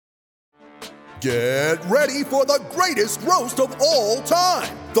Get ready for the greatest roast of all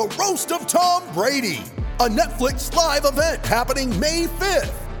time, the Roast of Tom Brady, a Netflix live event happening May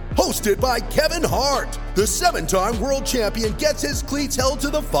 5th. Hosted by Kevin Hart, the 7-time world champion gets his cleats held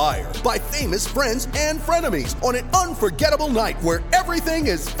to the fire by famous friends and frenemies on an unforgettable night where everything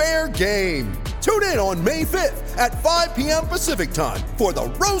is fair game. Tune in on May 5th at 5 p.m. Pacific time for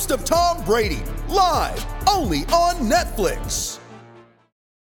the Roast of Tom Brady, live only on Netflix.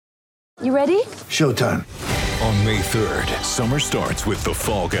 You ready? Showtime. On May 3rd, summer starts with The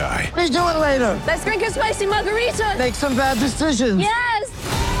Fall Guy. Let's do it later. Let's drink a spicy margarita. Make some bad decisions. Yes!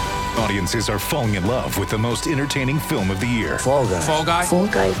 Audiences are falling in love with the most entertaining film of the year. Fall Guy. Fall Guy? Fall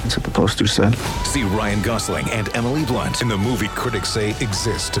Guy. That's what the poster said. See Ryan Gosling and Emily Blunt in the movie critics say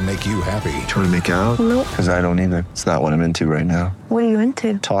exists to make you happy. Trying to make it out? Nope. Because I don't either. It's not what I'm into right now. What are you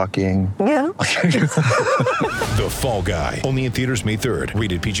into? Talking. Yeah. The Fall Guy. Only in theaters May 3rd.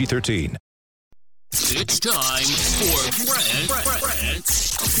 Rated PG-13. It's time for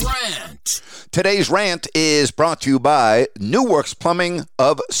Rant. Today's rant is brought to you by New Works Plumbing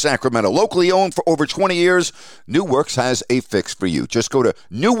of Sacramento. Locally owned for over 20 years, New Works has a fix for you. Just go to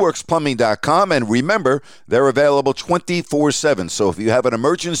newworksplumbing.com and remember, they're available 24/7. So if you have an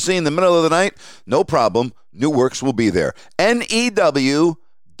emergency in the middle of the night, no problem. New Works will be there.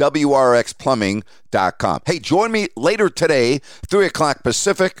 NEWWRXplumbing.com. Hey, join me later today, 3 o'clock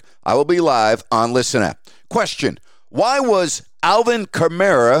Pacific. I will be live on Listen Up. Question: why was Alvin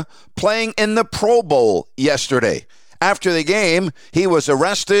Kamara playing in the Pro Bowl yesterday? After the game, he was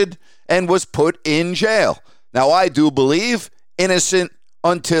arrested and was put in jail. Now, I do believe innocent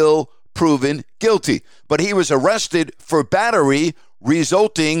until proven guilty, but he was arrested for battery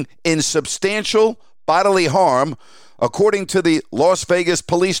resulting in substantial bodily harm, according to the Las Vegas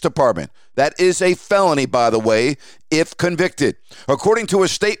Police Department. That is a felony, by the way, if convicted. According to a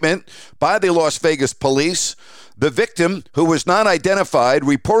statement by the Las Vegas police, the victim, who was not identified,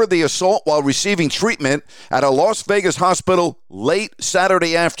 reported the assault while receiving treatment at a Las Vegas hospital late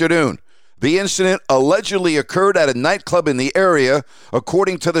Saturday afternoon. The incident allegedly occurred at a nightclub in the area,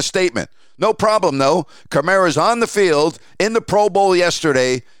 according to the statement. No problem, though. Kamara's on the field in the Pro Bowl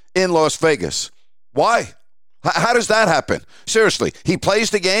yesterday in Las Vegas. Why? How does that happen? Seriously, he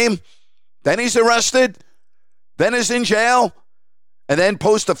plays the game, then he's arrested, then is in jail, and then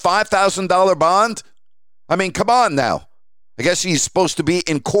posts a $5,000 bond? I mean, come on now. I guess he's supposed to be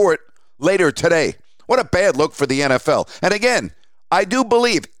in court later today. What a bad look for the NFL. And again, I do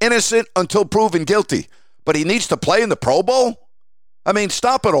believe innocent until proven guilty, but he needs to play in the Pro Bowl? I mean,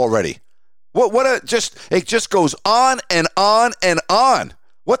 stop it already. It just goes on and on and on.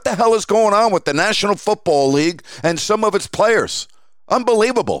 What the hell is going on with the National Football League and some of its players?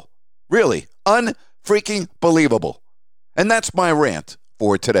 Unbelievable. Really, unfreaking believable. And that's my rant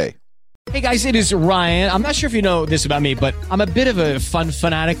for today. Hey guys, it is Ryan. I'm not sure if you know this about me, but I'm a bit of a fun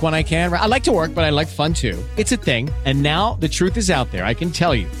fanatic when I can. I like to work, but I like fun too. It's a thing. And now the truth is out there. I can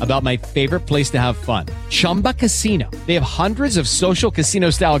tell you about my favorite place to have fun. Chumba Casino. They have hundreds of social casino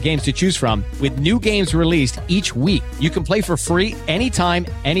style games to choose from with new games released each week. You can play for free anytime,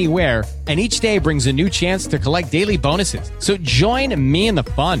 anywhere. And each day brings a new chance to collect daily bonuses. So join me in the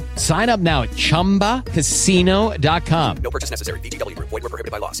fun. Sign up now at ChumbaCasino.com. No purchase necessary. VGW Group. Void where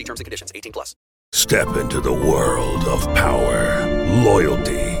prohibited by law. See terms and conditions. 18+. Step into the world of power,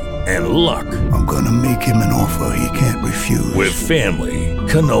 loyalty, and luck. I'm gonna make him an offer he can't refuse. With family,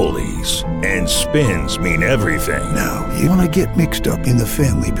 cannolis, and spins mean everything. Now, you wanna get mixed up in the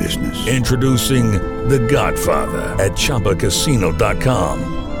family business. Introducing The Godfather at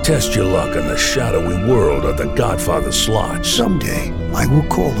ChumbaCasino.com. Test your luck in the shadowy world of The Godfather slot. Someday, I will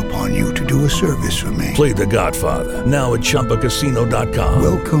call upon you to do a service for me. Play The Godfather, now at ChumbaCasino.com.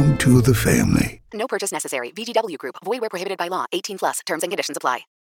 Welcome to the family. No purchase necessary. VGW Group. Void where prohibited by law. 18+. Terms and conditions apply.